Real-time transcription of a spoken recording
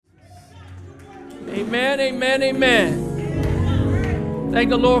Amen, amen, amen. Thank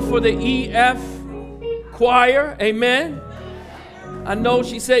the Lord for the EF choir. Amen. I know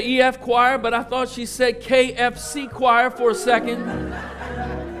she said EF choir, but I thought she said KFC choir for a second.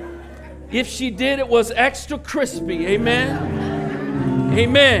 If she did, it was extra crispy. Amen.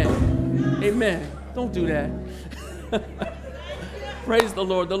 Amen. Amen. Don't do that. Praise the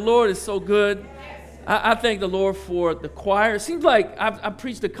Lord. The Lord is so good. I thank the Lord for the choir. It seems like I've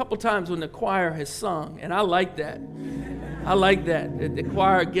preached a couple times when the choir has sung, and I like that. I like that. The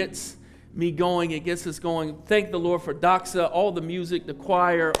choir gets me going. It gets us going. Thank the Lord for Doxa, all the music, the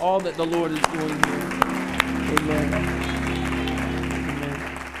choir, all that the Lord is doing here. Amen.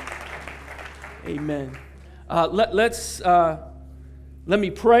 Amen. Amen. Let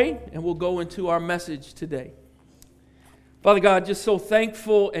me pray, and we'll go into our message today. Father God, just so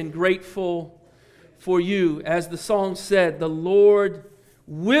thankful and grateful for you. As the song said, the Lord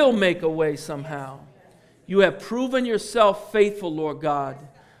will make a way somehow. You have proven yourself faithful, Lord God.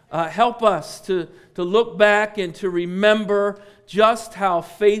 Help us to look back and to remember just how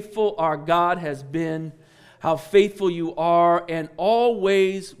faithful our God has been, how faithful you are, and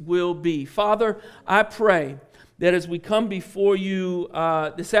always will be. Father, I pray that as we come before you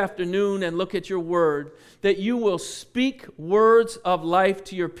this afternoon and look at your word, that you will speak words of life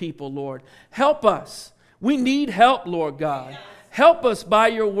to your people, Lord. Help us. We need help, Lord God. Help us by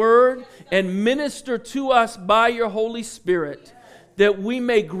your word and minister to us by your Holy Spirit, that we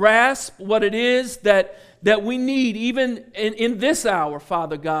may grasp what it is that we need even in this hour,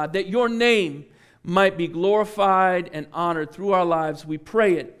 Father God, that your name might be glorified and honored through our lives. We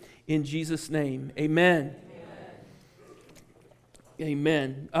pray it in Jesus' name. Amen.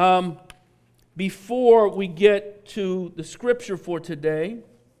 Amen. Before we get to the scripture for today, I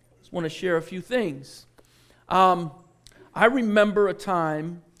just want to share a few things. I remember a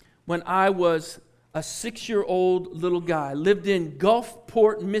time when I was a 6-year-old little guy, lived in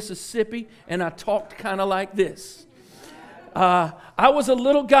Gulfport, Mississippi, and I talked kind of like this. I was a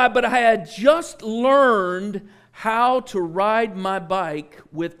little guy, but I had just learned how to ride my bike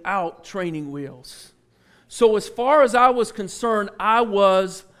without training wheels. So as far as I was concerned, I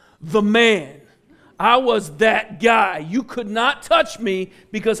was the man. I was that guy. You could not touch me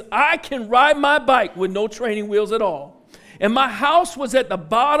because I can ride my bike with no training wheels at all. And my house was at the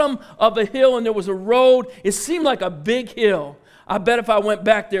bottom of a hill, and there was a road. It seemed like a big hill. I bet if I went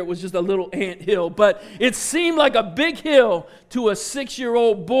back there, it was just a little ant hill. But it seemed like a big hill to a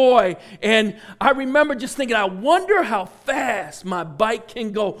 6-year-old boy. And I remember just thinking, I wonder how fast my bike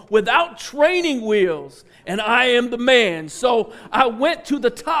can go without training wheels. And I am the man. So I went to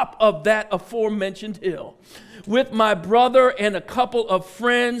the top of that aforementioned hill with my brother and a couple of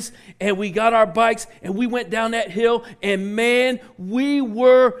friends, and we got our bikes and we went down that hill, and man, we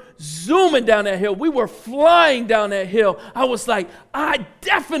were zooming down that hill. We were flying down that hill. I was like, I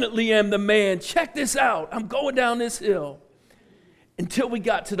definitely am the man. Check this out. I'm going down this hill until we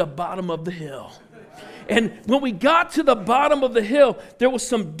got to the bottom of the hill. And when we got to the bottom of the hill, there was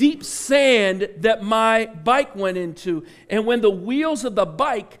some deep sand that my bike went into. And when the wheels of the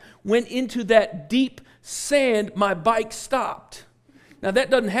bike went into that deep sand, my bike stopped. Now, that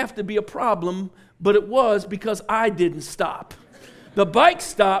doesn't have to be a problem, but it was because I didn't stop. The bike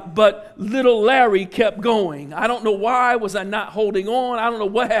stopped, but little Larry kept going. I don't know why. Was I not holding on? I don't know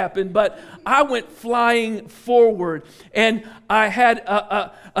what happened, but I went flying forward. And I had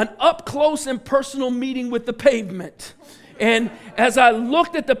an up-close and personal meeting with the pavement. And as I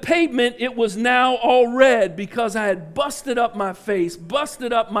looked at the pavement, it was now all red because I had busted up my face,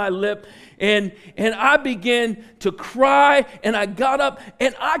 busted up my lip, and I began to cry, and I got up,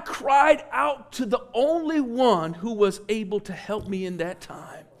 and I cried out to the only one who was able to help me in that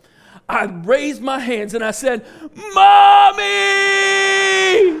time. I raised my hands, and I said, "Mommy!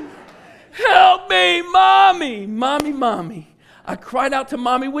 Help me, Mommy! Mommy, Mommy." I cried out to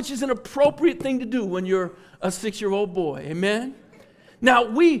Mommy, which is an appropriate thing to do when you're a 6-year-old boy. Amen? Now,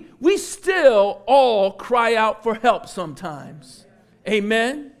 we still all cry out for help sometimes.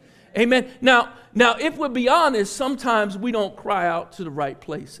 Amen? Amen. Now, if we'll be honest, sometimes we don't cry out to the right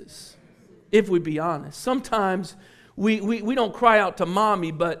places. If we be honest. Sometimes we don't cry out to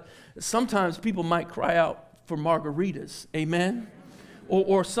Mommy, but sometimes people might cry out for margaritas. Amen?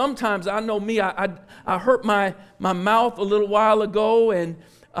 Or sometimes, I know me, I hurt my mouth a little while ago, and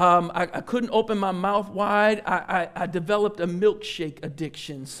I couldn't open my mouth wide. I developed a milkshake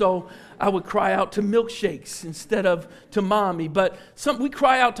addiction. So I would cry out to milkshakes instead of to mommy. But we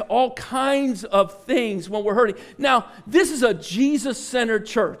cry out to all kinds of things when we're hurting. Now, this is a Jesus-centered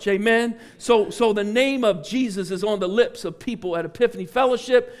church, amen? So the name of Jesus is on the lips of people at Epiphany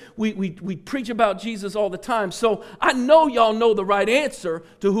Fellowship. We preach about Jesus all the time. So I know y'all know the right answer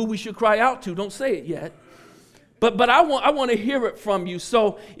to who we should cry out to. Don't say it yet. But I want to hear it from you.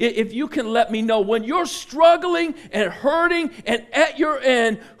 So if you can let me know, when you're struggling and hurting and at your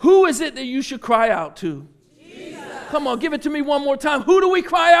end, who is it that you should cry out to? Jesus. Come on, give it to me one more time. Who do we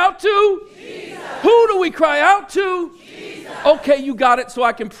cry out to? Jesus. Who do we cry out to? Jesus. Okay, you got it, so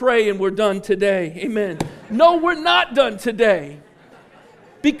I can pray and we're done today. Amen. No, we're not done today.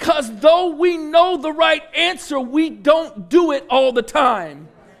 Because though we know the right answer, we don't do it all the time.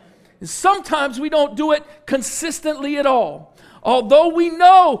 Sometimes we don't do it consistently at all. Although we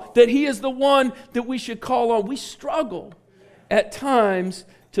know that He is the one that we should call on, we struggle at times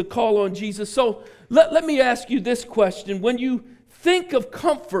to call on Jesus. So let me ask you this question. When you think of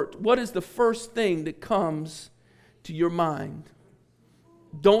comfort, what is the first thing that comes to your mind?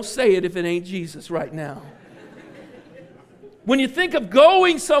 Don't say it if it ain't Jesus right now. When you think of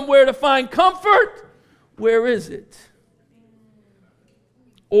going somewhere to find comfort, where is it?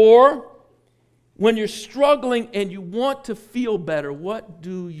 Or when you're struggling and you want to feel better, what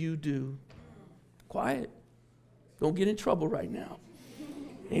do you do? Quiet. Don't get in trouble right now.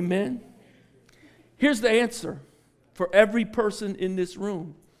 Amen. Here's the answer for every person in this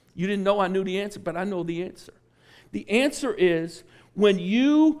room. You didn't know I knew the answer, but I know the answer. The answer is when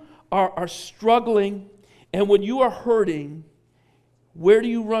you are struggling and when you are hurting, where do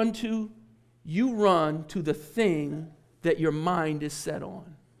you run to? You run to the thing that your mind is set on.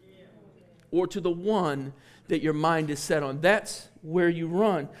 Or to the one that your mind is set on. That's where you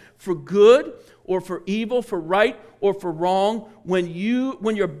run. For good or for evil, for right or for wrong, when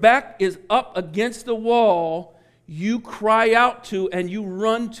your back is up against the wall, you cry out to and you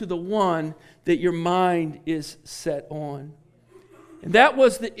run to the one that your mind is set on. And that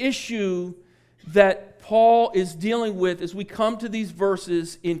was the issue that Paul is dealing with as we come to these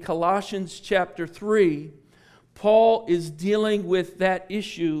verses in Colossians chapter 3. Paul is dealing with that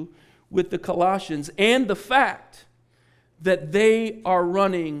issue with the Colossians and the fact that they are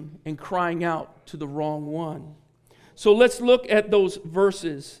running and crying out to the wrong one. So let's look at those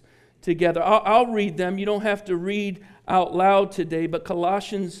verses together. I'll read them. You don't have to read out loud today, but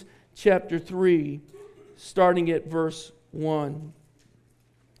Colossians chapter 3, starting at verse 1.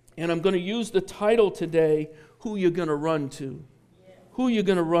 And I'm going to use the title today, Who You're Going to Run To. Who you're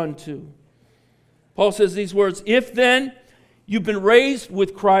going to run to. Paul says these words, "If then you've been raised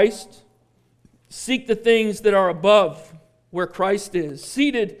with Christ, seek the things that are above, where Christ is,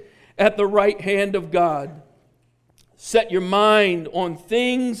 seated at the right hand of God. Set your mind on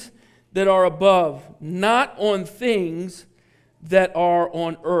things that are above, not on things that are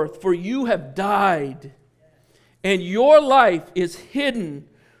on earth. For you have died, and your life is hidden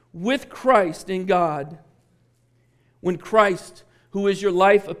with Christ in God. When Christ, who is your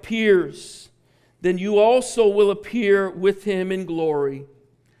life, appears, then you also will appear with Him in glory."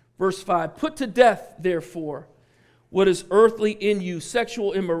 Verse 5, "Put to death, therefore, what is earthly in you,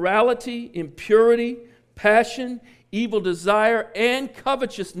 sexual immorality, impurity, passion, evil desire, and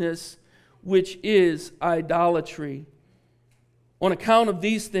covetousness, which is idolatry. On account of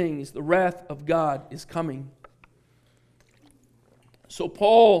these things, the wrath of God is coming." So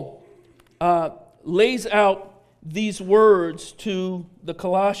Paul lays out these words to the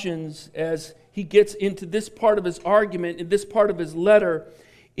Colossians as he gets into this part of his argument, in this part of his letter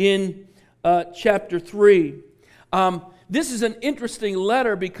in chapter 3. This is an interesting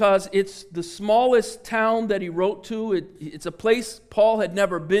letter because it's the smallest town that he wrote to. It's a place Paul had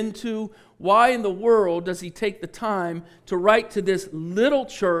never been to. Why in the world does he take the time to write to this little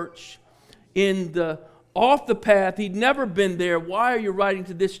church off the path? He'd never been there. Why are you writing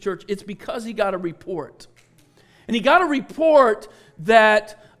to this church? It's because he got a report. And he got a report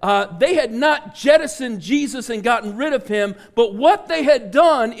that they had not jettisoned Jesus and gotten rid of Him, but what they had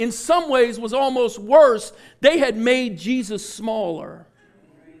done in some ways was almost worse. They had made Jesus smaller.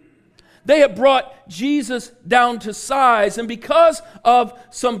 They had brought Jesus down to size. And because of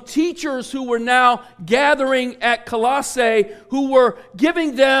some teachers who were now gathering at Colossae, who were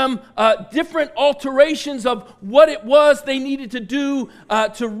giving them different alterations of what it was they needed to do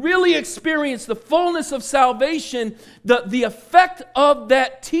to really experience the fullness of salvation, the effect of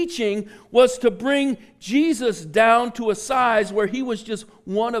that teaching was to bring Jesus down to a size where He was just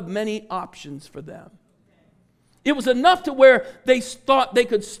one of many options for them. It was enough to where they thought they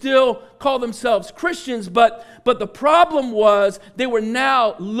could still call themselves Christians, but the problem was they were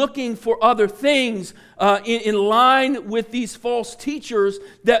now looking for other things in line with these false teachers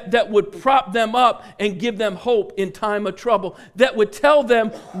that would prop them up and give them hope in time of trouble, that would tell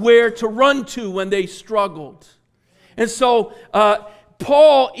them where to run to when they struggled. And so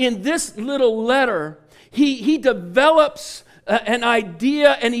Paul, in this little letter, he develops an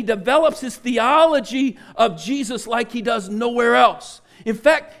idea, and he develops his theology of Jesus like he does nowhere else. In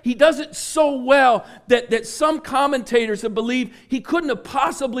fact, he does it so well that some commentators have believed he couldn't have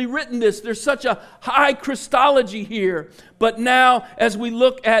possibly written this. There's such a high Christology here. But now, as we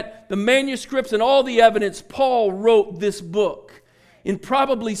look at the manuscripts and all the evidence, Paul wrote this book in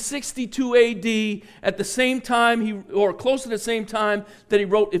probably 62 AD, at the same time, or close to the same time that he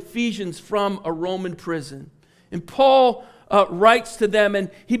wrote Ephesians from a Roman prison. And Paul writes to them, and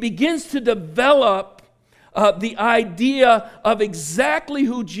he begins to develop the idea of exactly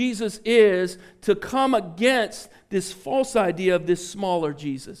who Jesus is to come against this false idea of this smaller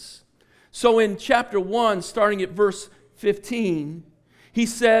Jesus. So in chapter 1, starting at verse 15, he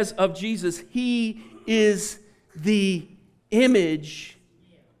says of Jesus, he is the image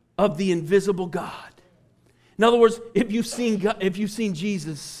of the invisible God. In other words, if you've seen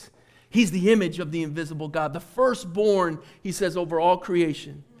Jesus, he's the image of the invisible God, the firstborn, he says, over all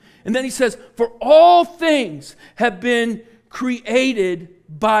creation. And then he says, for all things have been created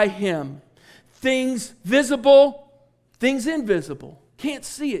by him. Things visible, things invisible. Can't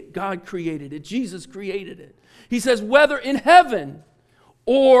see it. God created it. Jesus created it. He says, whether in heaven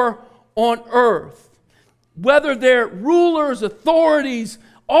or on earth, whether they're rulers, authorities,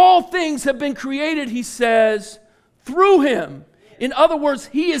 all things have been created, he says, through him. In other words,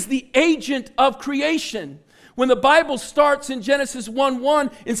 he is the agent of creation. When the Bible starts in Genesis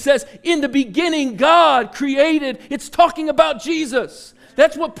 1:1 and says, in the beginning God created, it's talking about Jesus.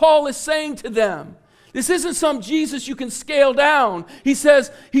 That's what Paul is saying to them. This isn't some Jesus you can scale down. He says,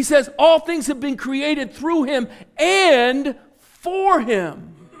 all things have been created through him and for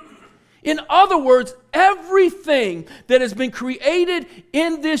him. In other words, everything that has been created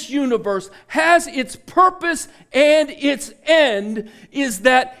in this universe has its purpose, and its end is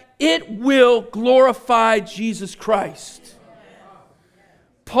that it will glorify Jesus Christ.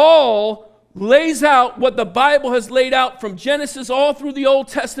 Paul lays out what the Bible has laid out from Genesis all through the Old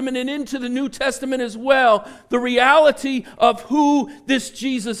Testament and into the New Testament as well, the reality of who this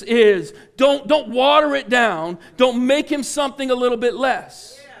Jesus is. Don't water it down. Don't make him something a little bit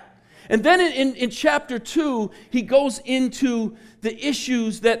less. And then in chapter 2, he goes into the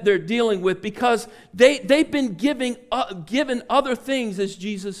issues that they're dealing with, because they've been given other things as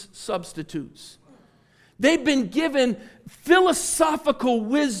Jesus substitutes. They've been given philosophical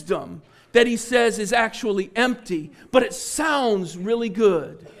wisdom that he says is actually empty, but it sounds really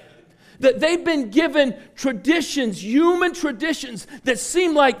good. That they've been given traditions, human traditions, that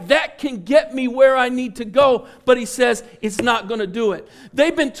seem like that can get me where I need to go, but he says it's not going to do it.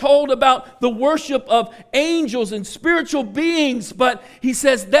 They've been told about the worship of angels and spiritual beings, but he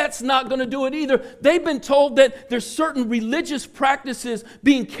says that's not going to do it either. They've been told that there's certain religious practices,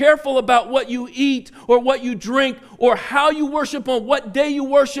 being careful about what you eat or what you drink or how you worship, on what day you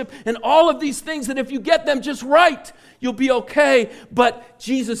worship, and all of these things, that if you get them just right, you'll be okay, but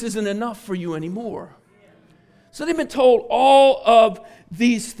Jesus isn't enough for you anymore. So they've been told all of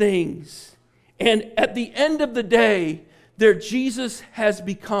these things. And at the end of the day, their Jesus has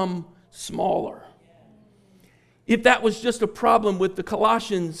become smaller. If that was just a problem with the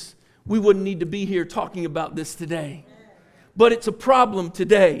Colossians, we wouldn't need to be here talking about this today. But it's a problem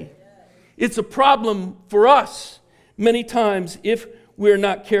today. It's a problem for us many times if we're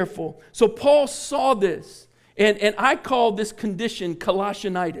not careful. So Paul saw this. And I call this condition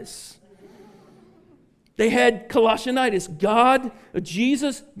Colossianitis. They had Colossianitis. God,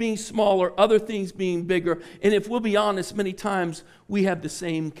 Jesus being smaller, other things being bigger. And if we'll be honest, many times we have the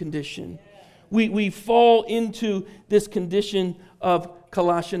same condition. We fall into this condition of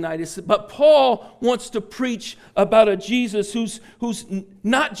Colossianitis. But Paul wants to preach about a Jesus who's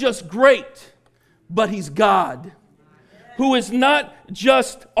not just great, but he's God. Who is not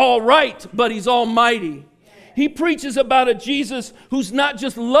just all right, but he's almighty. He preaches about a Jesus who's not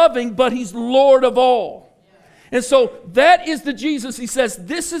just loving, but he's Lord of all. And so that is the Jesus, he says,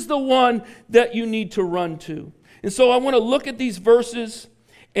 this is the one that you need to run to. And so I want to look at these verses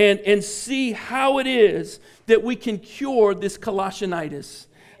and see how it is that we can cure this Colossianitis.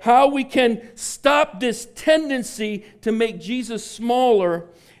 How we can stop this tendency to make Jesus smaller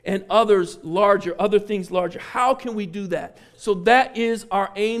and others larger, other things larger. How can we do that? So that is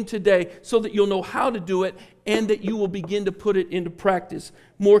our aim today, so that you'll know how to do it and that you will begin to put it into practice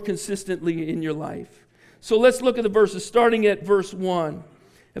more consistently in your life. So let's look at the verses, starting at verse 1. I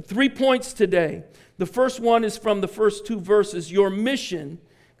have 3 points today. The first one is from the first 2 verses. Your mission,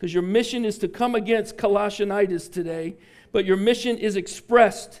 because your mission is to come against Colossianitis today, but your mission is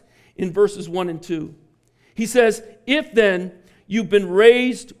expressed in verses 1 and 2. He says, if then you've been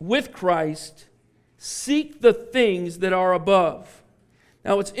raised with Christ, seek the things that are above.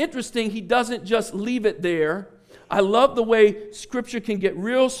 Now it's interesting, he doesn't just leave it there. I love the way Scripture can get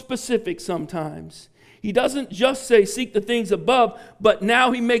real specific sometimes. He doesn't just say seek the things above, but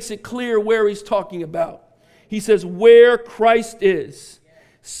now he makes it clear where he's talking about. He says where Christ is,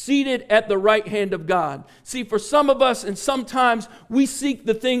 seated at the right hand of God. See, for some of us, and sometimes we seek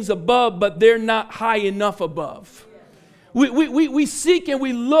the things above, but they're not high enough above. We seek and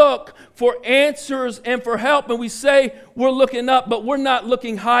we look for answers and for help, and we say we're looking up, but we're not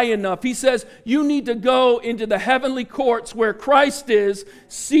looking high enough. He says you need to go into the heavenly courts where Christ is,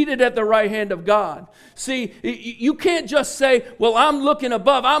 seated at the right hand of God. See, you can't just say, well, I'm looking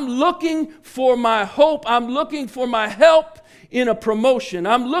above. I'm looking for my hope. I'm looking for my help in a promotion.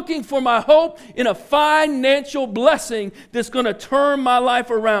 I'm looking for my hope in a financial blessing that's going to turn my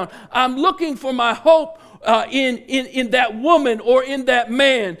life around. I'm looking for my hope in that woman or in that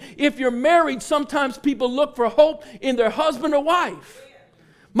man. If you're married, sometimes people look for hope in their husband or wife.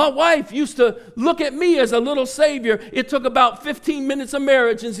 My wife used to look at me as a little savior. It took about 15 minutes of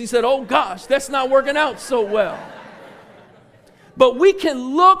marriage, and she said, oh gosh, that's not working out so well. But we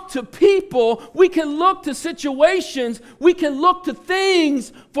can look to people, we can look to situations, we can look to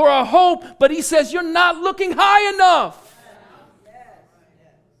things for our hope, but he says you're not looking high enough.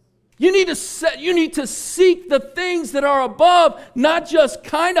 You need to seek the things that are above, not just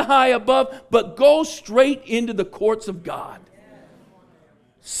kind of high above, but go straight into the courts of God.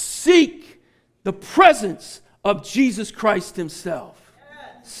 Seek the presence of Jesus Christ himself.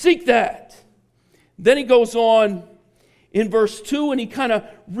 Seek that. Then he goes on in verse 2, and he kind of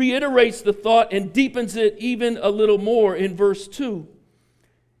reiterates the thought and deepens it even a little more in verse 2.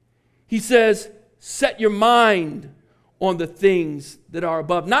 He says, set your mind on the things that are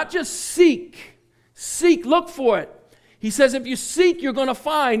above. Not just seek. Seek, look for it. He says if you seek, you're going to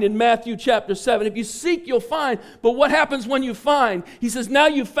find in Matthew chapter 7. If you seek, you'll find. But what happens when you find? He says now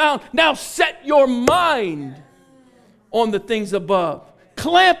you've found. Now set your mind on the things above.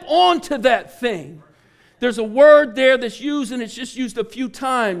 Clamp onto that thing. There's a word there that's used, and it's just used a few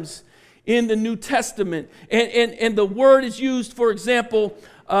times in the New Testament. And the word is used, for example,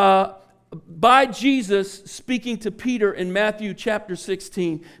 by Jesus speaking to Peter in Matthew chapter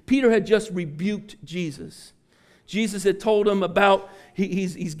 16. Peter had just rebuked Jesus. Jesus had told him about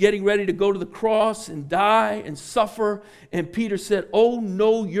he's getting ready to go to the cross and die and suffer. And Peter said, oh,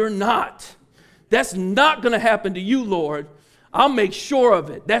 no, you're not. That's not going to happen to you, Lord. I'll make sure of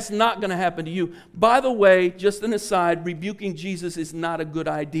it. That's not going to happen to you. By the way, just an aside, rebuking Jesus is not a good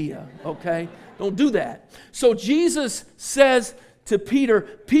idea, okay? Don't do that. So Jesus says to Peter,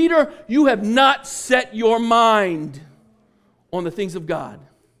 Peter, you have not set your mind on the things of God.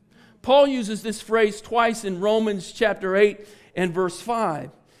 Paul uses this phrase twice in Romans chapter 8 and verse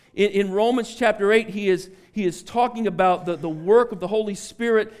 5. In Romans chapter 8, he is talking about the work of the Holy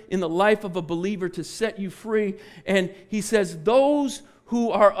Spirit in the life of a believer to set you free. And he says, those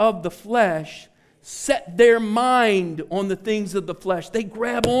who are of the flesh set their mind on the things of the flesh. They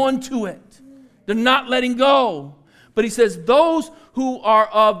grab onto it. They're not letting go. But he says, those who are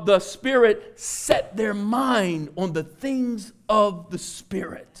of the Spirit set their mind on the things of the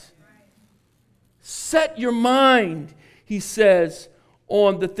Spirit. Set your mind, he says,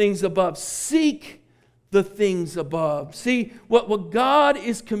 on the things above. Seek the things above. See, what God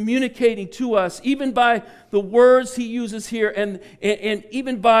is communicating to us, even by the words he uses here, and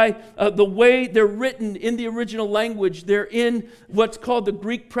even by the way they're written in the original language, they're in what's called the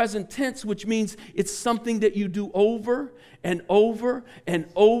Greek present tense, which means it's something that you do over and over and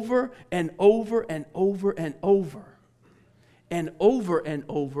over and over and over and over and over and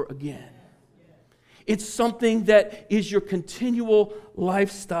over again. It's something that is your continual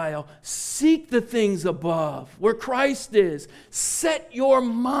lifestyle. Seek the things above, where Christ is. Set your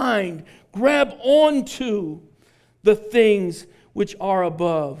mind. Grab onto the things which are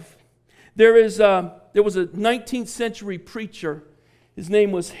above. There was a 19th century preacher. His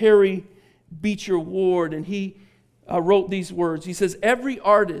name was Harry Beecher Ward, and he wrote these words. He says, every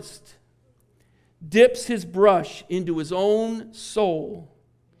artist dips his brush into his own soul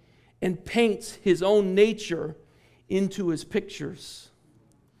and paints his own nature into his pictures.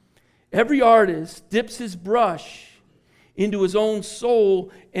 Every artist dips his brush into his own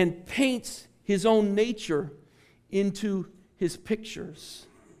soul and paints his own nature into his pictures.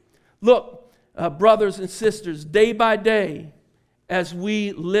 Look, brothers and sisters, day by day, as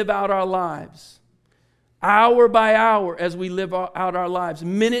we live out our lives, hour by hour as we live out our lives,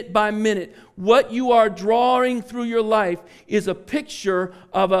 minute by minute, what you are drawing through your life is a picture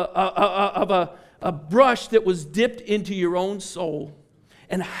of a brush that was dipped into your own soul.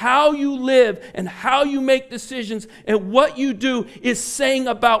 And how you live and how you make decisions and what you do is saying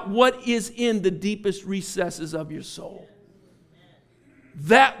about what is in the deepest recesses of your soul.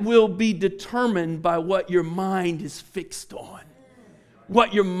 That will be determined by what your mind is fixed on,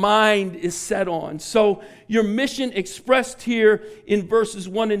 what your mind is set on. So your mission expressed here in verses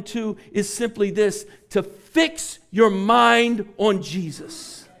 1 and 2 is simply this: to fix your mind on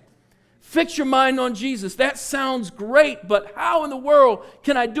Jesus. Fix your mind on Jesus. That sounds great, but how in the world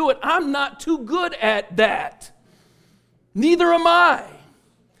can I do it? I'm not too good at that. Neither am I.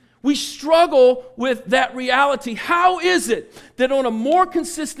 We struggle with that reality. How is it that on a more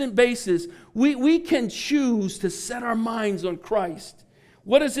consistent basis, we can choose to set our minds on Christ?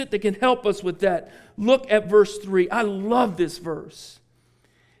 What is it that can help us with that? Look at verse 3. I love this verse.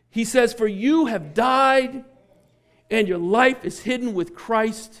 He says, "For you have died, and your life is hidden with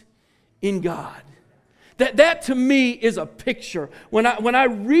Christ in God." That to me is a picture. When I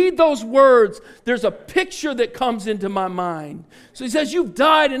read those words, there's a picture that comes into my mind. So he says, you've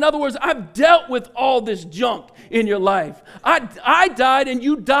died. In other words, I've dealt with all this junk in your life. I died and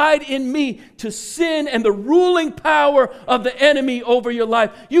you died in me to sin and the ruling power of the enemy over your life.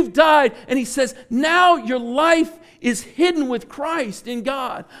 You've died. And he says, now your life is hidden with Christ in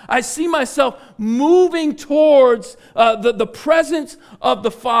God. I see myself moving towards the presence of the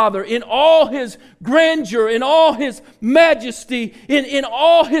Father in all his grandeur, in all his majesty, in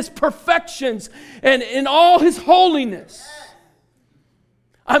all his perfections, and in all his holiness.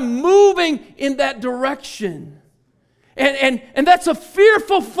 I'm moving in that direction. And that's a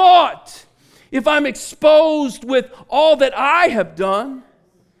fearful thought if I'm exposed with all that I have done.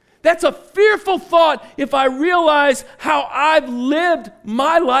 That's a fearful thought if I realize how I've lived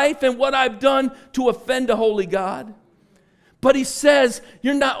my life and what I've done to offend a holy God. But he says,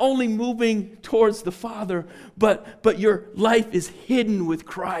 you're not only moving towards the Father, but your life is hidden with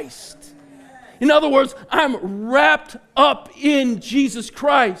Christ. In other words, I'm wrapped up in Jesus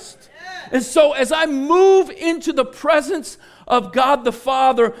Christ. And so as I move into the presence of God the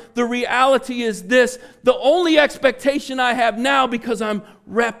Father, the reality is this: the only expectation I have now, because I'm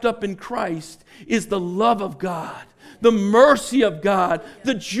wrapped up in Christ, is the love of God, the mercy of God,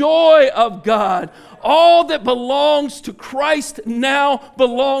 the joy of God. All that belongs to Christ now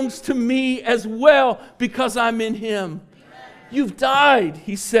belongs to me as well, because I'm in him. You've died,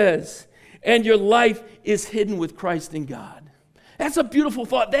 he says, and your life is hidden with Christ in God. That's a beautiful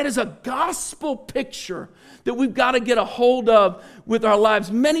thought. That is a gospel picture that we've got to get a hold of with our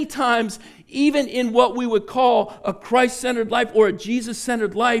lives. Many times, even in what we would call a Christ-centered life or a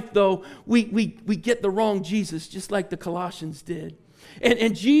Jesus-centered life, though, we get the wrong Jesus, just like the Colossians did.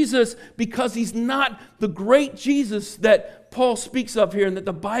 And Jesus, because he's not the great Jesus that Paul speaks of here and that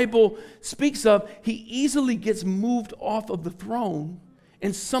the Bible speaks of, he easily gets moved off of the throne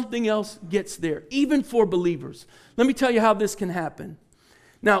and something else gets there, even for believers. Let me tell you how this can happen.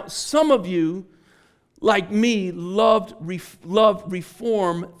 Now, some of you, like me, loved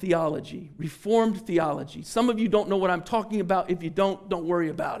Reformed theology. Reformed theology. Some of you don't know what I'm talking about. If you don't worry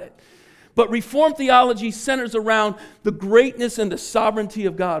about it. But Reformed theology centers around the greatness and the sovereignty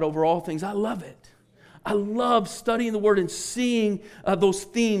of God over all things. I love it. I love studying the Word and seeing those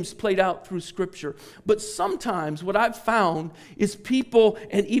themes played out through Scripture. But sometimes what I've found is people,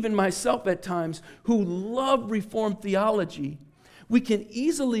 and even myself at times, who love Reformed theology, we can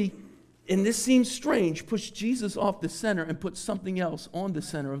easily, and this seems strange, push Jesus off the center and put something else on the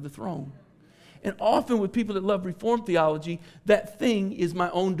center of the throne. And often with people that love Reformed theology, that thing is my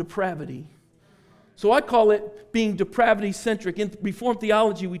own depravity. So I call it being depravity-centric. In Reformed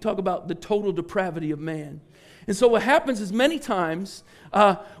theology, we talk about the total depravity of man. And so what happens is many times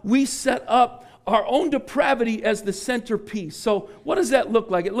we set up our own depravity as the centerpiece. So what does that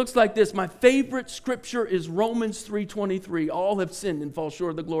look like? It looks like this. My favorite scripture is Romans 3:23. All have sinned and fall short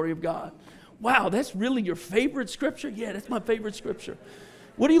of the glory of God. Wow, that's really your favorite scripture? Yeah, that's my favorite scripture.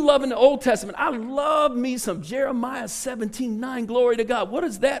 What do you love in the Old Testament? I love me some Jeremiah 17:9. Glory to God. What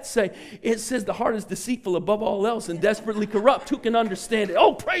does that say? It says the heart is deceitful above all else and desperately corrupt. Who can understand it?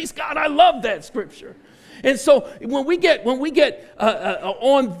 Oh, praise God. I love that scripture. And so when we get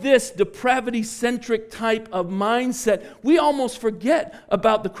on this depravity-centric type of mindset, we almost forget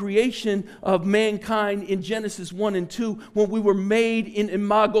about the creation of mankind in Genesis 1 and 2 when we were made in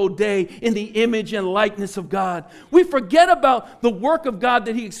Imago Dei, in the image and likeness of God. We forget about the work of God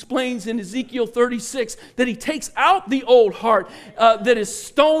that he explains in Ezekiel 36, that he takes out the old heart that is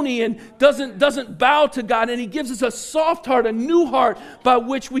stony and doesn't bow to God, and he gives us a soft heart, a new heart by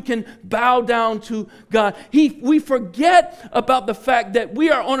which we can bow down to God. We forget about the fact that we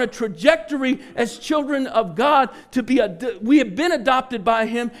are on a trajectory as children of God we have been adopted by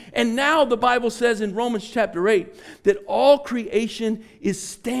him, and now the Bible says in Romans chapter 8 that all creation is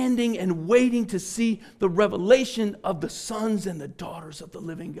standing and waiting to see the revelation of the sons and the daughters of the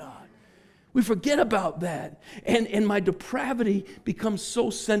living God. We forget about that, and my depravity becomes so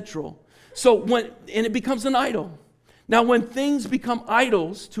central. And it becomes an idol. Now, when things become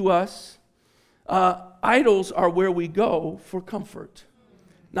idols to us, idols are where we go for comfort.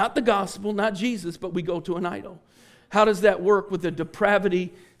 Not the gospel, not Jesus, but we go to an idol. How does that work with a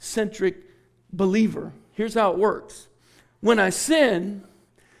depravity-centric believer? Here's how it works. When I sin,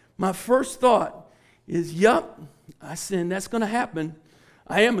 my first thought is, yup, I sin. That's going to happen.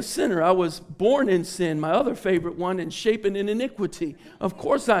 I am a sinner. I was born in sin, my other favorite one, and shapen in iniquity. Of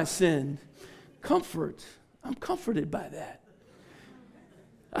course I sinned. Comfort. I'm comforted by that.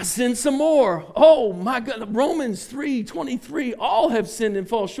 I sin some more. Oh my God, Romans 3:23, all have sinned and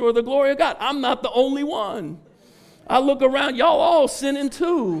fall short of the glory of God. I'm not the only one. I look around, y'all all sinning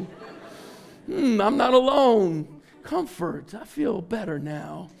too. I'm not alone. Comfort. I feel better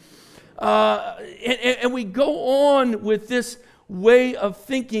now. And we go on with this way of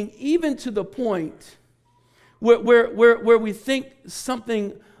thinking, even to the point where we think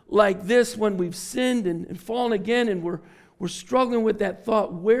something like this when we've sinned and fallen again, and we're struggling with that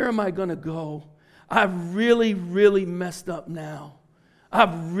thought, where am I going to go? I've really, really messed up now.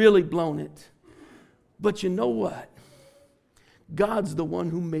 I've really blown it. But you know what? God's the one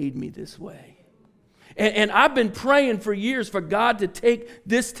who made me this way. And I've been praying for years for God to take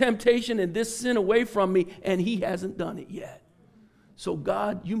this temptation and this sin away from me, and he hasn't done it yet. So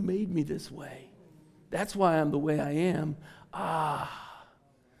God, you made me this way. That's why I'm the way I am.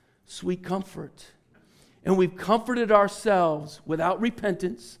 Sweet comfort. And we've comforted ourselves without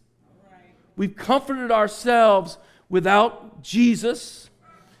repentance. We've comforted ourselves without Jesus.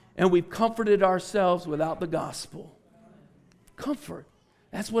 And we've comforted ourselves without the gospel. Comfort.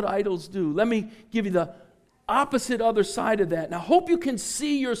 That's what idols do. Let me give you the opposite other side of that. And I hope you can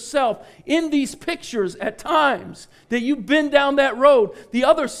see yourself in these pictures at times that you've been down that road. The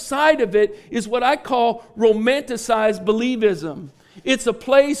other side of it is what I call romanticized believism. It's a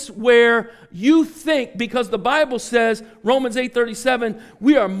place where you think, because the Bible says, Romans 8:37,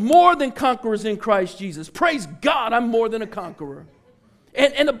 we are more than conquerors in Christ Jesus. Praise God, I'm more than a conqueror.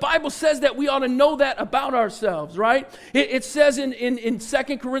 And the Bible says that we ought to know that about ourselves, right? It says in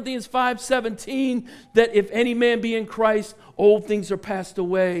 2 Corinthians 5:17 that if any man be in Christ, old things are passed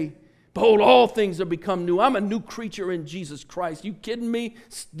away. Behold, all things are become new. I'm a new creature in Jesus Christ. You kidding me?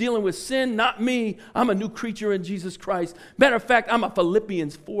 Dealing with sin? Not me. I'm a new creature in Jesus Christ. Matter of fact, I'm a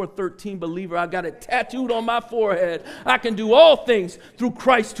Philippians 4:13 believer. I got it tattooed on my forehead. I can do all things through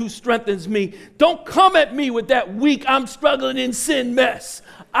Christ who strengthens me. Don't come at me with that weak, I'm struggling in sin mess.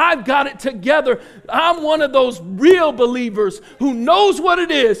 I've got it together. I'm one of those real believers who knows what it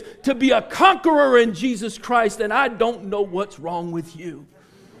is to be a conqueror in Jesus Christ, and I don't know what's wrong with you.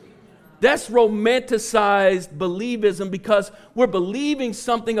 That's romanticized believism because we're believing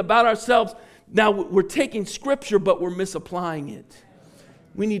something about ourselves. Now, we're taking Scripture, but we're misapplying it.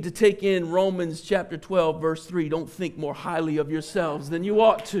 We need to take in Romans chapter 12, verse 3. Don't think more highly of yourselves than you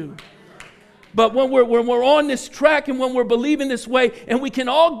ought to. But when we're on this track and when we're believing this way, and we can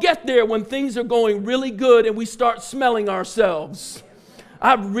all get there when things are going really good and we start smelling ourselves.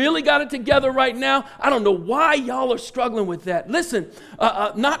 I've really got it together right now. I don't know why y'all are struggling with that. Listen,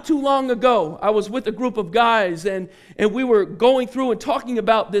 not too long ago, I was with a group of guys and we were going through and talking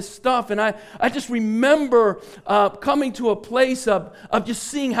about this stuff. And I just remember coming to a place of just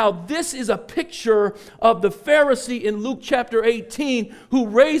seeing how this is a picture of the Pharisee in Luke chapter 18 who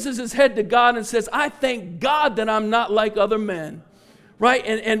raises his head to God and says, I thank God that I'm not like other men. Right?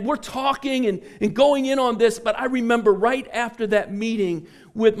 And we're talking and going in on this, but I remember right after that meeting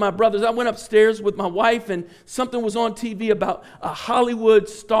with my brothers, I went upstairs with my wife and something was on TV about a Hollywood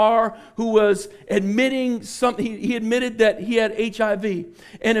star who was admitting something. He admitted that he had HIV.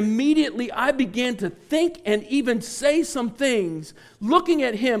 And immediately I began to think and even say some things, looking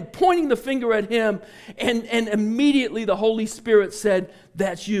at him, pointing the finger at him, and immediately the Holy Spirit said,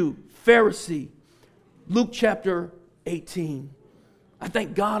 that's you, Pharisee. Luke chapter 18. I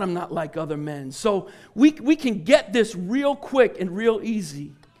thank God I'm not like other men. So we can get this real quick and real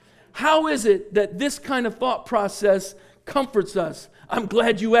easy. How is it that this kind of thought process comforts us? I'm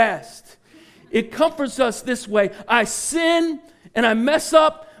glad you asked. It comforts us this way. I sin and I mess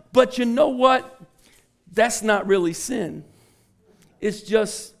up, but you know what? That's not really sin. It's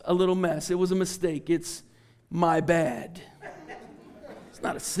just a little mess. It was a mistake. It's my bad. It's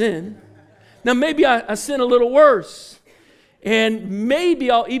not a sin. Now maybe I sin a little worse. And maybe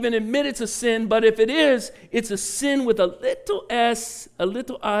I'll even admit it's a sin, but if it is, it's a sin with a little s, a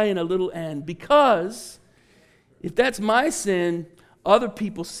little I, and a little n. Because if that's my sin, other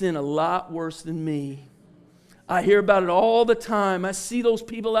people sin a lot worse than me. I hear about it all the time. I see those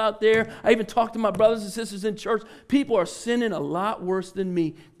people out there. I even talk to my brothers and sisters in church. People are sinning a lot worse than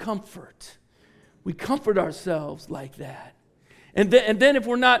me. Comfort. We comfort ourselves like that. And then if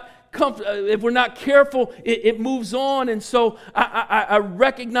we're not careful, it moves on. And so I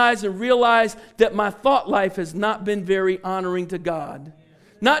recognize and realize that my thought life has not been very honoring to God.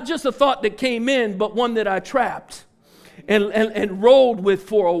 Not just a thought that came in, but one that I trapped and rolled with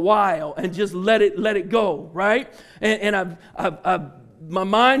for a while and just let it go, right? And my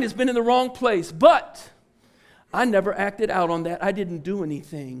mind has been in the wrong place, but I never acted out on that. I didn't do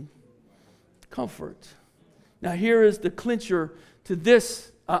anything. Comfort. Now here is the clincher to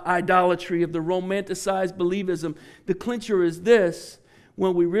this idolatry of the romanticized believism. The clincher is this: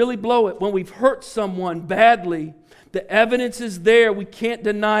 when we really blow it, when we've hurt someone badly, the evidence is there. We can't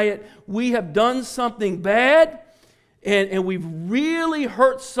deny it. We have done something bad, and we've really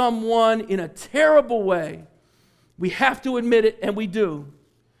hurt someone in a terrible way. We have to admit it, and we do.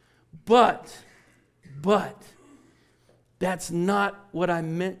 But that's not what I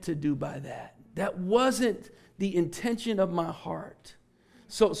meant to do by that. That wasn't the intention of my heart.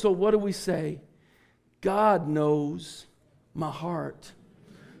 So what do we say? God knows my heart.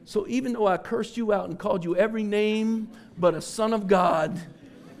 So even though I cursed you out and called you every name but a son of God,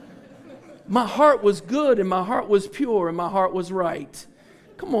 my heart was good and my heart was pure and my heart was right.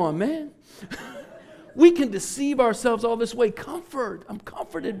 Come on, man. We can deceive ourselves all this way. Comfort. I'm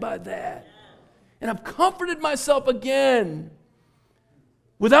comforted by that. And I've comforted myself again.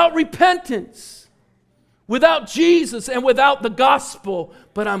 Without repentance, without Jesus, and without the gospel,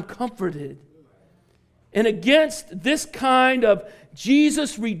 but I'm comforted. And against this kind of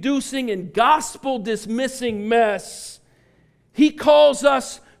Jesus reducing and gospel dismissing mess, he calls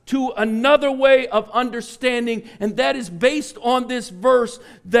us to another way of understanding, and that is based on this verse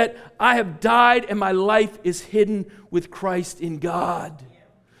that I have died and my life is hidden with Christ in God.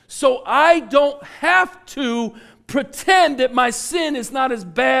 So I don't have to pretend that my sin is not as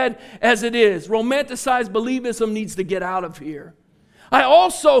bad as it is. Romanticized believism needs to get out of here. I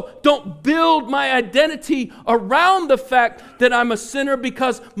also don't build my identity around the fact that I'm a sinner,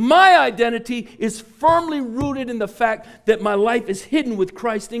 because my identity is firmly rooted in the fact that my life is hidden with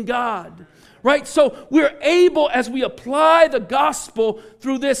Christ in God. Right? So we're able, as we apply the gospel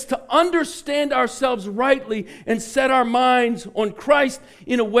through this, to understand ourselves rightly and set our minds on Christ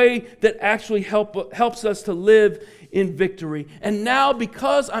in a way that actually helps us to live in victory. And now,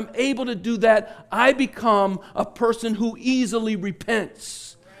 because I'm able to do that, I become a person who easily repents.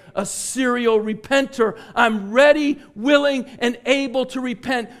 A serial repenter. I'm ready, willing, and able to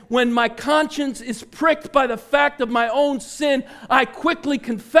repent. When my conscience is pricked by the fact of my own sin, I quickly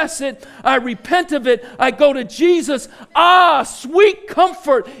confess it. I repent of it. I go to Jesus. Sweet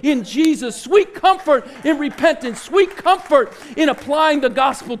comfort in Jesus. Sweet comfort in repentance. Sweet comfort in applying the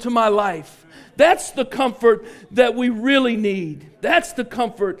gospel to my life. That's the comfort that we really need. That's the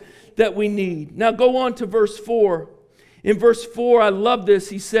comfort that we need. Now go on to verse 4. In verse 4, I love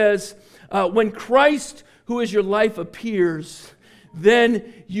this. He says, when Christ, who is your life, appears,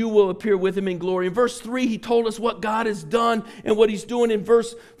 then you will appear with him in glory. In verse 3, he told us what God has done and what he's doing. In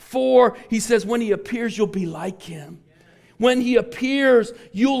verse 4, he says, when he appears, you'll be like him. When he appears,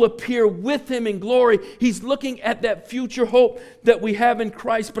 you'll appear with him in glory. He's looking at that future hope that we have in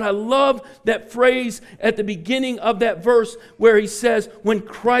Christ. But I love that phrase at the beginning of that verse where he says, when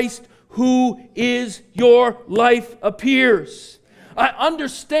Christ, who is your life, appears. I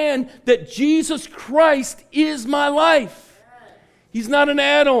understand that Jesus Christ is my life. He's not an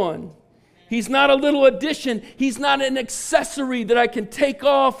add-on. He's not a little addition. He's not an accessory that I can take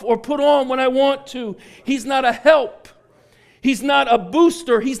off or put on when I want to. He's not a help. He's not a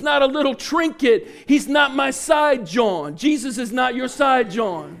booster. He's not a little trinket. He's not my side John. Jesus is not your side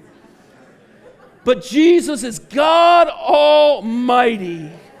John. But Jesus is God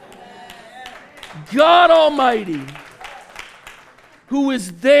Almighty. God Almighty, who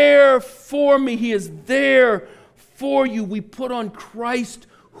is there for me. He is there for you. We put on Christ,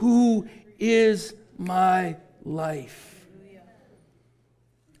 who is my life.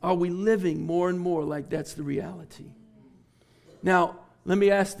 Are we living more and more like that's the reality? Now, let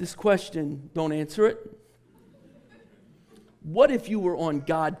me ask this question. Don't answer it. What if you were on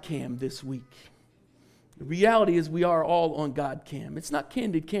GodCam this week? The reality is we are all on GodCam. It's not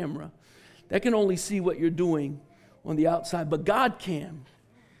candid camera. That can only see what you're doing on the outside. But GodCam,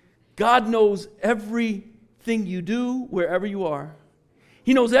 God knows everything you do wherever you are.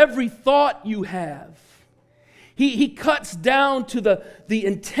 He knows every thought you have. He cuts down to the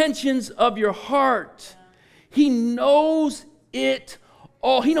intentions of your heart. He knows it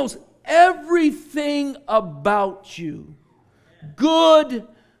all. He knows everything about you. Good,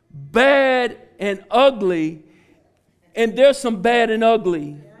 bad, and ugly. And there's some bad and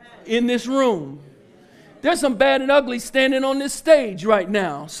ugly in this room. There's some bad and ugly standing on this stage right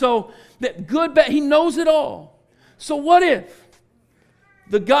now. So that good, bad, he knows it all. So what if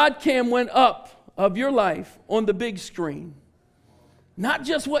the GodCam went up of your life on the big screen? Not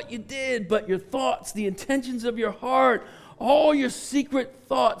just what you did, but your thoughts, the intentions of your heart, all your secret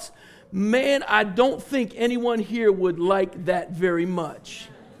thoughts. Man, I don't think anyone here would like that very much.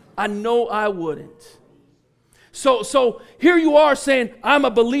 I know I wouldn't. So here you are saying, I'm a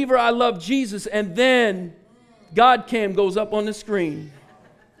believer, I love Jesus, and then GodCam goes up on the screen.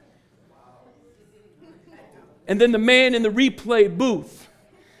 And then the man in the replay booth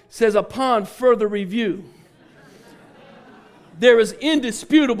says, upon further review, there is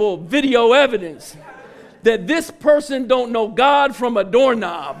indisputable video evidence that this person don't know God from a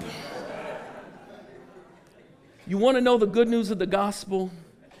doorknob. You want to know the good news of the gospel?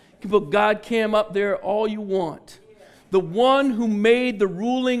 You can put GodCam up there all you want. The one who made the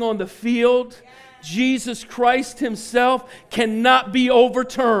ruling on the field, Jesus Christ himself, cannot be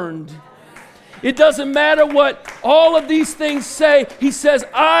overturned. It doesn't matter what all of these things say. He says,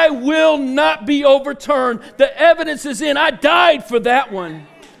 I will not be overturned. The evidence is in. I died for that one.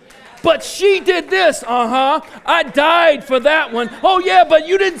 But she did this. I died for that one. Oh yeah, but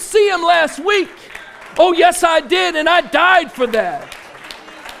you didn't see him last week. Oh yes, I did, and I died for that.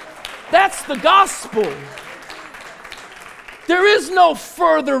 That's the gospel. There is no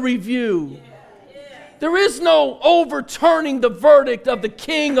further review. There is no overturning the verdict of the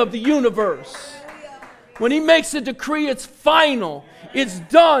King of the universe. When he makes a decree, it's final. It's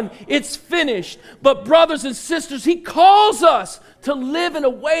done. It's finished. But brothers and sisters, he calls us to live in a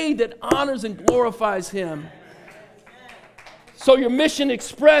way that honors and glorifies him. So your mission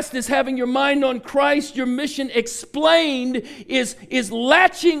expressed is having your mind on Christ. Your mission explained is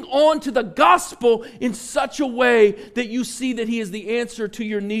latching on to the gospel in such a way that you see that he is the answer to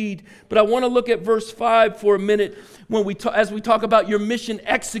your need. But I want to look at verse 5 for a minute as we talk about your mission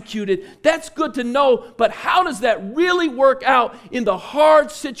executed. That's good to know, but how does that really work out in the hard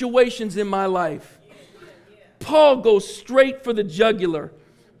situations in my life? Paul goes straight for the jugular.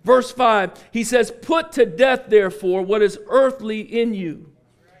 Verse 5, he says, put to death, therefore, what is earthly in you.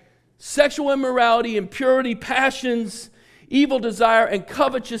 Sexual immorality, impurity, passions, evil desire, and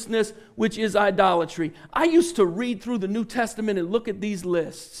covetousness, which is idolatry. I used to read through the New Testament and look at these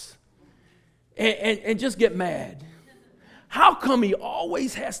lists and just get mad. How come he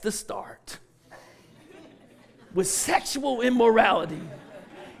always has to start with sexual immorality?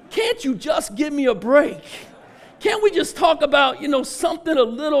 Can't you just give me a break? Can't we just talk about, something a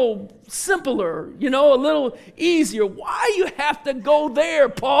little simpler, a little easier? Why you have to go there,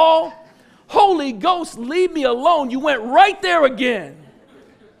 Paul? Holy Ghost, leave me alone. You went right there again.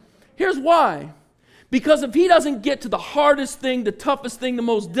 Here's why. Because if he doesn't get to the hardest thing, the toughest thing, the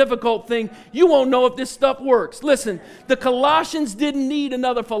most difficult thing, you won't know if this stuff works. Listen, the Colossians didn't need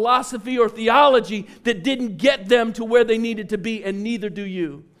another philosophy or theology that didn't get them to where they needed to be, and neither do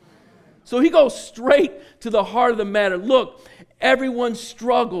you. So he goes straight to the heart of the matter. Look, everyone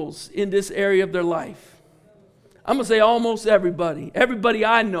struggles in this area of their life. I'm going to say almost everybody. Everybody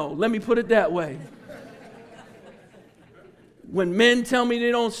I know. Let me put it that way. When men tell me they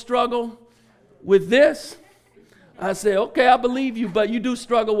don't struggle with this, I say, okay, I believe you, but you do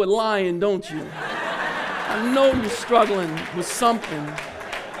struggle with lying, don't you? I know you're struggling with something.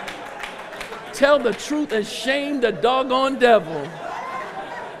 Tell the truth and shame the doggone devil.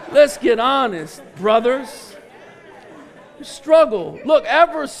 Let's get honest, brothers. You struggle. Look,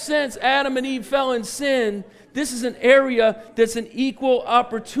 ever since Adam and Eve fell in sin, this is an area that's an equal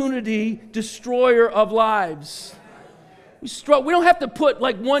opportunity destroyer of lives. We struggle. We don't have to put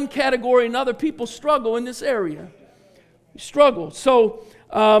like one category and other people struggle in this area. We struggle. So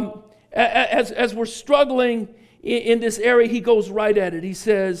as we're struggling in this area, he goes right at it. He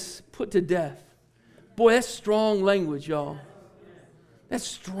says, put to death. Boy, that's strong language, y'all. That's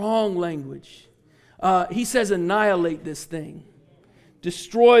strong language. He says, annihilate this thing.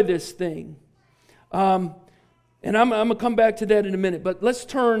 Destroy this thing. And I'm going to come back to that in a minute. But let's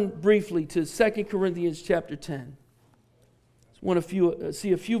turn briefly to 2 Corinthians chapter 10. I want to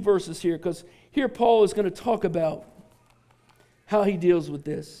see a few verses here, because here Paul is going to talk about how he deals with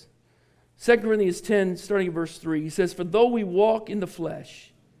this. 2 Corinthians 10, starting at verse 3, he says, for though we walk in the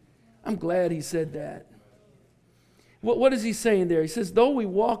flesh, I'm glad he said that. What is he saying there? He says, though we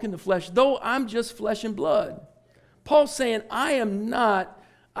walk in the flesh, though I'm just flesh and blood. Paul's saying, I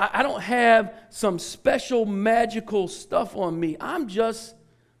don't have some special magical stuff on me. I'm just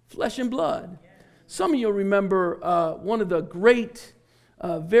flesh and blood. Some of you remember one of the great,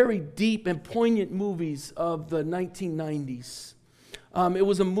 very deep and poignant movies of the 1990s. It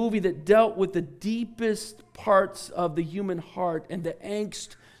was a movie that dealt with the deepest parts of the human heart and the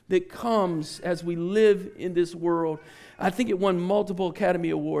angst that comes as we live in this world. I think it won multiple Academy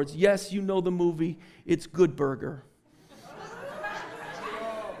Awards. Yes, you know the movie. It's Good Burger.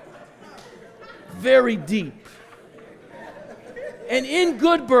 Very deep. And in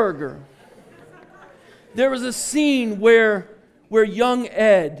Good Burger, there was a scene where young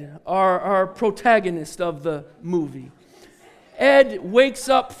Ed, our protagonist of the movie, Ed wakes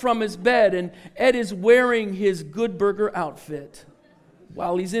up from his bed, and Ed is wearing his Good Burger outfit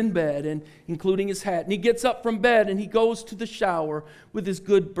while he's in bed, and including his hat. And he gets up from bed and he goes to the shower with his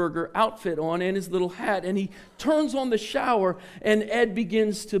Good Burger outfit on and his little hat. And he turns on the shower, and Ed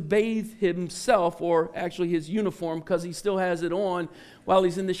begins to bathe himself, or actually his uniform, because he still has it on while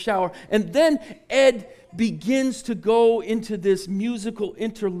he's in the shower. And then Ed begins to go into this musical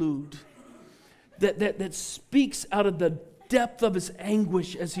interlude that speaks out of the depth of his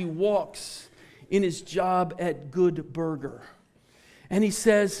anguish as he walks in his job at Good Burger. And he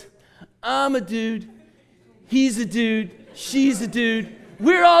says, I'm a dude, he's a dude, she's a dude,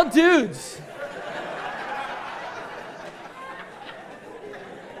 we're all dudes.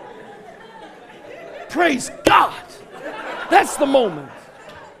 Praise God. That's the moment.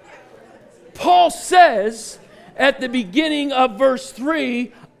 Paul says at the beginning of verse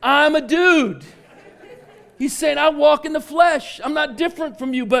 3, I'm a dude. He's saying, I walk in the flesh. I'm not different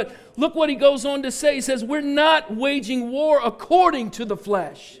from you. But look what he goes on to say. He says, we're not waging war according to the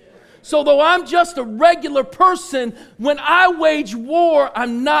flesh. So though I'm just a regular person, when I wage war,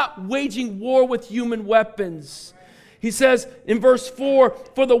 I'm not waging war with human weapons. He says in verse 4,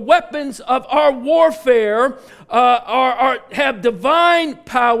 for the weapons of our warfare have divine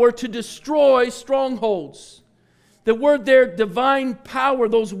power to destroy strongholds. The word there, divine power,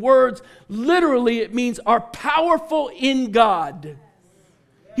 those words, literally it means are powerful in God.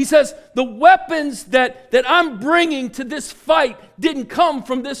 He says, the weapons that I'm bringing to this fight didn't come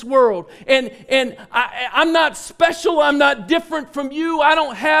from this world. And I'm not special. I'm not different from you. I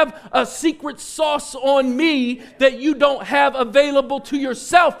don't have a secret sauce on me that you don't have available to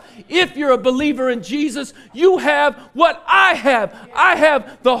yourself. If you're a believer in Jesus, you have what I have. I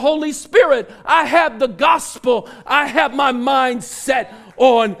have the Holy Spirit. I have the gospel. I have my mind set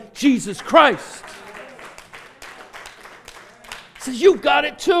on Jesus Christ. Says you got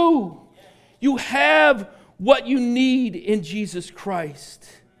it too. You have what you need in Jesus Christ.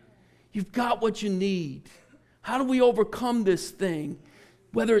 You've got what you need. How do we overcome this thing?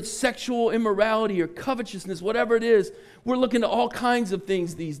 Whether it's sexual immorality or covetousness, whatever it is, we're looking at all kinds of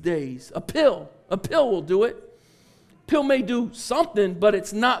things these days. A pill will do it. Pill may do something, but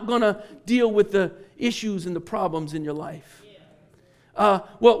it's not going to deal with the issues and the problems in your life.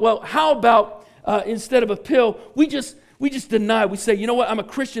 Well, how about instead of a pill, we just deny. We say, you know what, I'm a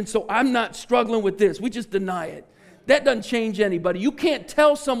Christian, so I'm not struggling with this. We just deny it. That doesn't change anybody. You can't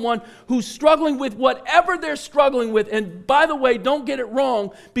tell someone who's struggling with whatever they're struggling with, and by the way, don't get it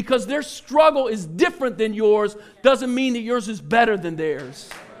wrong, because their struggle is different than yours doesn't mean that yours is better than theirs.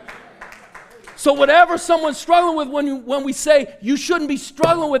 So whatever someone's struggling with, when we say you shouldn't be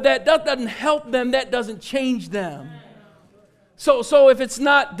struggling with that doesn't help them, that doesn't change them. So if it's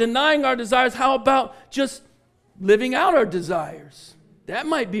not denying our desires, how about just living out our desires? That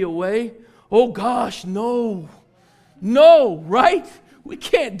might be a way. Oh gosh, no, right? We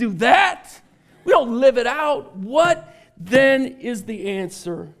can't do that. We don't live it out. What then is the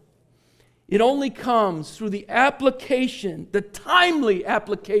answer? It only comes through the application, the timely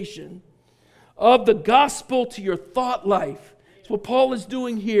application of the gospel to your thought life. That's what Paul is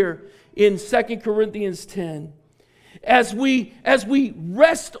doing here in 2 Corinthians 10. As we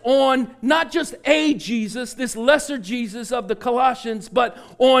rest on not just a Jesus, this lesser Jesus of the Colossians, but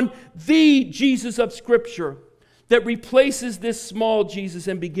on the Jesus of Scripture. that replaces this small Jesus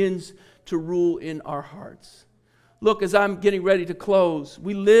and begins to rule in our hearts. Look, as I'm getting ready to close,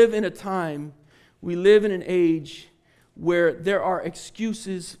 we live in an age where there are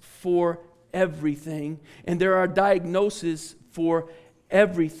excuses for everything, and there are diagnoses for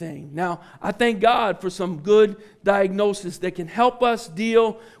everything. Now, I thank God for some good diagnosis that can help us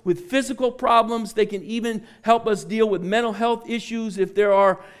deal with physical problems. They can even help us deal with mental health issues. If there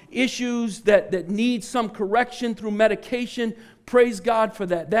are issues that need some correction through medication, praise God for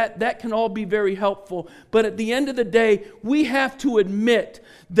that. That can all be very helpful. But at the end of the day, we have to admit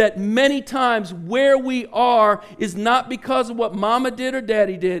that many times where we are is not because of what mama did or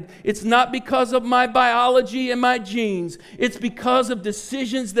daddy did. It's not because of my biology and my genes. It's because of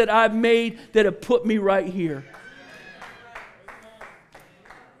decisions that I've made that have put me right here.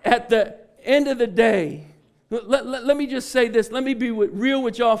 At the end of the day, let me just say this. Let me be real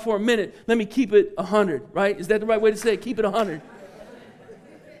with y'all for a minute. Let me keep it 100, right? Is that the right way to say it? Keep it 100.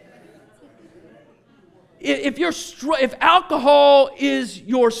 If alcohol is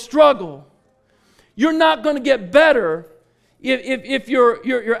your struggle, you're not going to get better if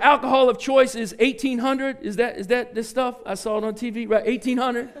your alcohol of choice is 1800. Is that this stuff? I saw it on TV, right?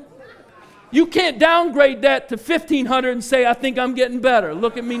 1800. You can't downgrade that to 1500 and say, I think I'm getting better.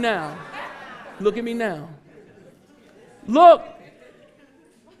 Look at me now. Look at me now. Look,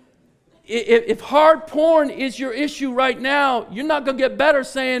 if hard porn is your issue right now, you're not going to get better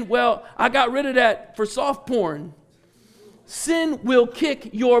saying, well, I got rid of that for soft porn. Sin will kick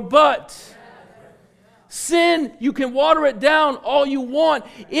your butt. Sin, you can water it down all you want.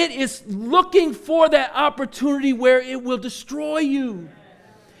 It is looking for that opportunity where it will destroy you.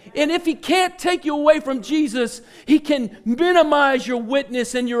 And if he can't take you away from Jesus, he can minimize your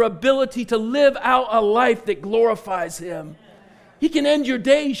witness and your ability to live out a life that glorifies him. He can end your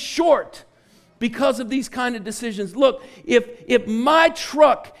days short because of these kind of decisions. Look, if my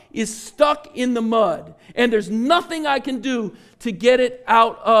truck is stuck in the mud and there's nothing I can do to get it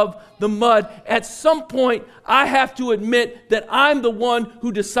out of the mud, at some point I have to admit that I'm the one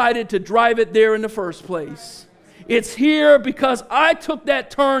who decided to drive it there in the first place. It's here because I took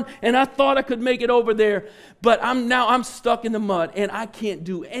that turn and I thought I could make it over there, but I'm stuck in the mud and I can't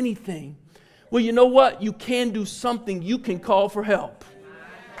do anything. Well, you know what? You can do something. You can call for help.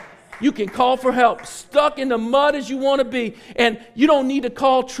 You can call for help. Stuck in the mud as you want to be, and you don't need to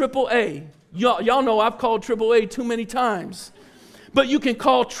call AAA. Y'all know I've called AAA too many times, but you can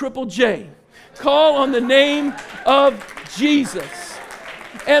call Triple J. Call on the name of Jesus.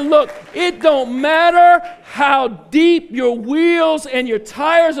 And look, it don't matter how deep your wheels and your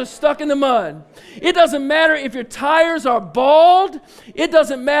tires are stuck in the mud. It doesn't matter if your tires are bald. It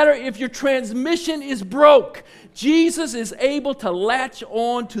doesn't matter if your transmission is broke. Jesus is able to latch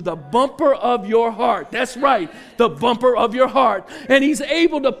on to the bumper of your heart. That's right, the bumper of your heart. And he's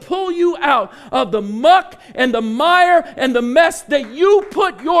able to pull you out of the muck and the mire and the mess that you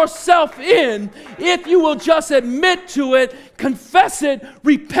put yourself in if you will just admit to it, confess it,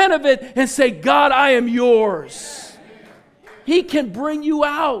 repent of it, and say, God, I am yours. He can bring you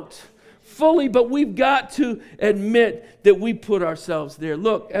out fully, but we've got to admit that we put ourselves there.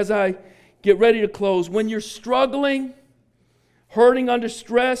 Look, as I get ready to close, when you're struggling, hurting under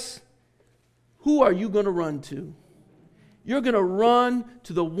stress, who are you going to run to? You're going to run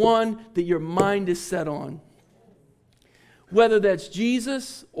to the one that your mind is set on. Whether that's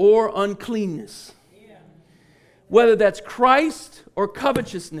Jesus or uncleanness. Whether that's Christ or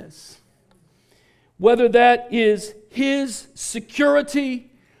covetousness. Whether that is his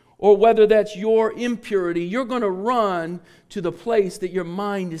security or whether that's your impurity, you're going to run to the place that your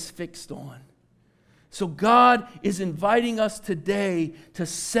mind is fixed on. So God is inviting us today to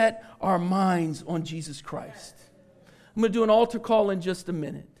set our minds on Jesus Christ. I'm going to do an altar call in just a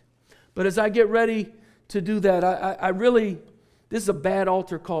minute. But as I get ready to do that, I really, this is a bad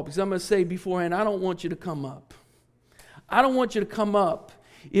altar call because I'm going to say beforehand, I don't want you to come up. I don't want you to come up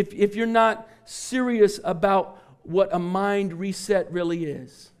if you're not serious about what a mind reset really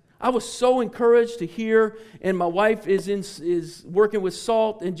is. I was so encouraged to hear, and my wife is working with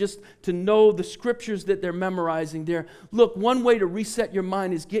SALT, and just to know the scriptures that they're memorizing there. Look, one way to reset your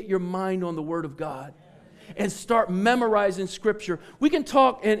mind is get your mind on the Word of God and start memorizing scripture. We can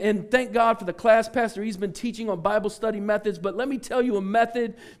talk, and thank God for the class pastor. He's been teaching on Bible study methods, but let me tell you a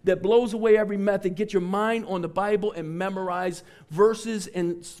method that blows away every method. Get your mind on the Bible and memorize verses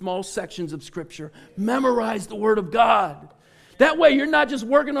and small sections of scripture. Memorize the Word of God. That way you're not just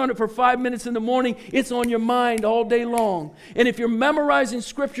working on it for 5 minutes in the morning, it's on your mind all day long. And if you're memorizing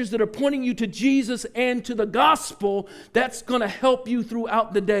scriptures that are pointing you to Jesus and to the gospel, that's going to help you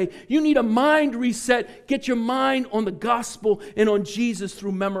throughout the day. You need a mind reset. Get your mind on the gospel and on Jesus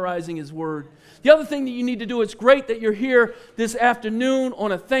through memorizing his word. The other thing that you need to do, it's great that you're here this afternoon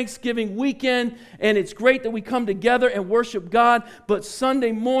on a Thanksgiving weekend, and it's great that we come together and worship God, but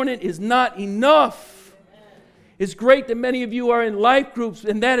Sunday morning is not enough. It's great that many of you are in life groups,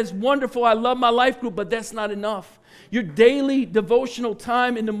 and that is wonderful. I love my life group, but that's not enough. Your daily devotional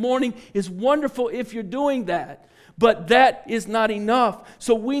time in the morning is wonderful if you're doing that. But that is not enough.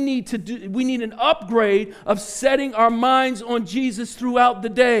 So we need an upgrade of setting our minds on Jesus throughout the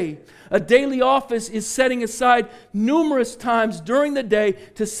day. A daily office is setting aside numerous times during the day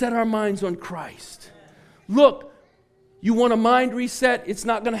to set our minds on Christ. Look, you want a mind reset? It's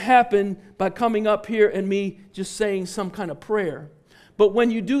not going to happen by coming up here and me just saying some kind of prayer. But when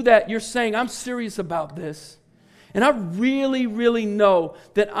you do that, you're saying, I'm serious about this. And I really, really know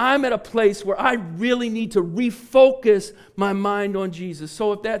that I'm at a place where I really need to refocus my mind on Jesus.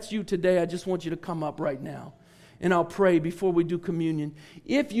 So if that's you today, I just want you to come up right now. And I'll pray before we do communion.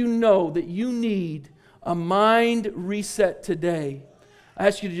 If you know that you need a mind reset today, I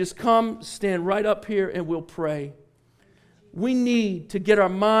ask you to just come, stand right up here, and we'll pray. We need to get our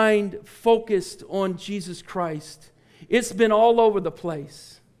mind focused on Jesus Christ. It's been all over the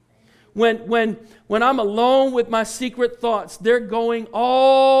place. When I'm alone with my secret thoughts, they're going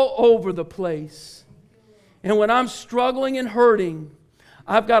all over the place. And when I'm struggling and hurting,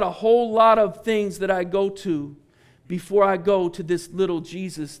 I've got a whole lot of things that I go to before I go to this little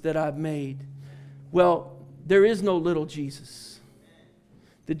Jesus that I've made. Well, there is no little Jesus.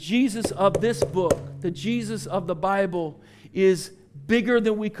 The Jesus of this book, the Jesus of the Bible, is bigger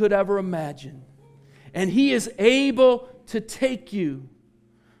than we could ever imagine. And he is able to take you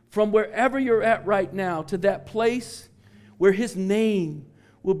from wherever you're at right now to that place where his name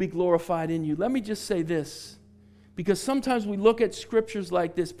will be glorified in you. Let me just say this, because sometimes we look at scriptures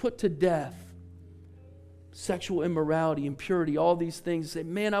like this, put to death sexual immorality, impurity, all these things, and say,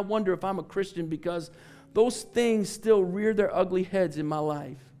 man, I wonder if I'm a Christian because those things still rear their ugly heads in my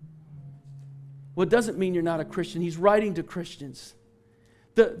life. Well, it doesn't mean you're not a Christian. He's writing to Christians.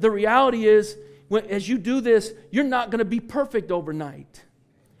 The reality is, as you do this, you're not going to be perfect overnight.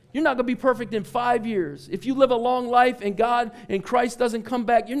 You're not going to be perfect in 5 years. If you live a long life and God and Christ doesn't come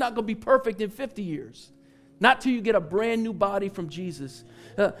back, you're not going to be perfect in 50 years. Not till you get a brand new body from Jesus.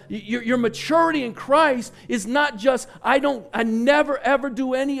 Your maturity in Christ is not just, I never ever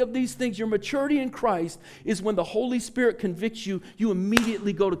do any of these things. Your maturity in Christ is when the Holy Spirit convicts you, you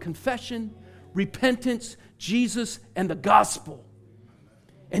immediately go to confession, repentance, Jesus, and the gospel.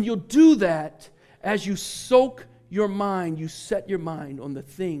 And you'll do that as you soak your mind, you set your mind on the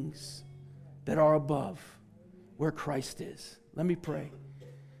things that are above, where Christ is. Let me pray.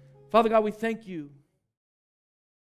 Father God, we thank you